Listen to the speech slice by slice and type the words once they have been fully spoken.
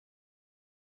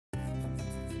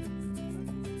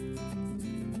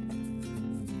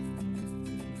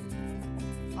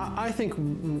I think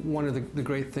one of the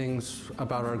great things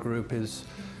about our group is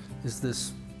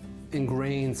this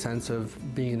ingrained sense of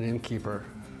being an innkeeper.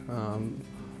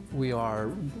 We are,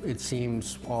 it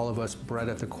seems, all of us bred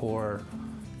at the core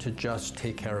to just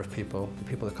take care of people, the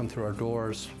people that come through our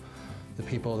doors, the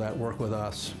people that work with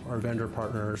us, our vendor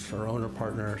partners, our owner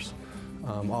partners,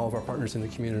 all of our partners in the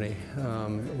community.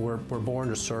 We're born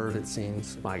to serve, it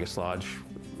seems. Migis Lodge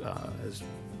has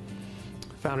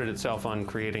founded itself on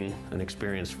creating an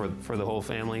experience for the whole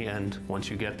family, and once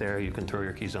you get there, you can throw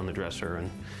your keys on the dresser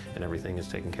and everything is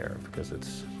taken care of, because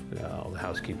it's all the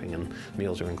housekeeping and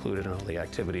meals are included and all the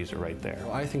activities are right there.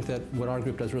 I think that what our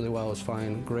group does really well is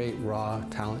find great raw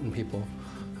talent in people.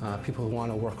 People who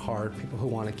want to work hard, people who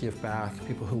want to give back,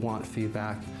 people who want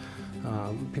feedback,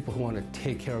 people who want to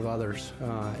take care of others.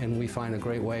 And we find a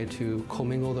great way to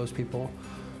commingle those people,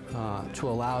 to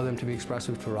allow them to be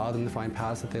expressive, to allow them to find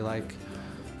paths that they like,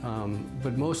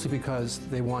 but mostly because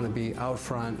they want to be out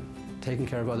front, taking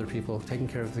care of other people, taking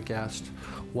care of the guest,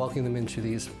 welcoming them into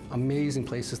these amazing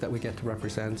places that we get to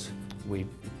represent. We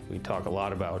talk a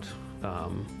lot about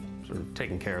sort of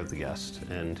taking care of the guest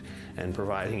and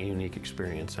providing a unique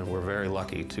experience, and we're very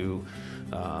lucky to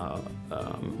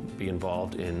be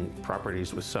involved in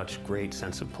properties with such great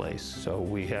sense of place. So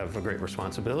we have a great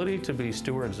responsibility to be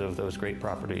stewards of those great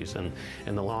properties and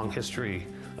the long history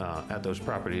at those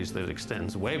properties that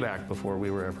extends way back before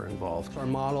we were ever involved. Our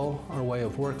model, our way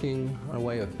of working, our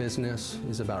way of business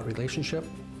is about relationship.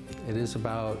 It is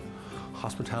about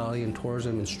hospitality and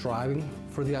tourism and striving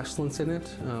for the excellence in it.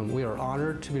 We are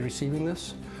honored to be receiving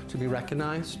this, to be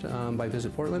recognized by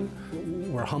Visit Portland.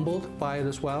 We're humbled by it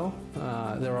as well.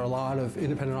 There are a lot of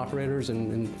independent operators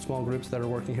and small groups that are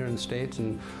working here in the States,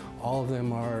 and all of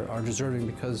them are deserving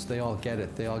because they all get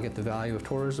it. They all get the value of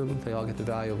tourism. They all get the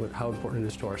value of how important it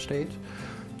is to our state,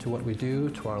 to what we do,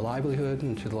 to our livelihood,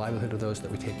 and to the livelihood of those that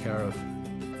we take care of.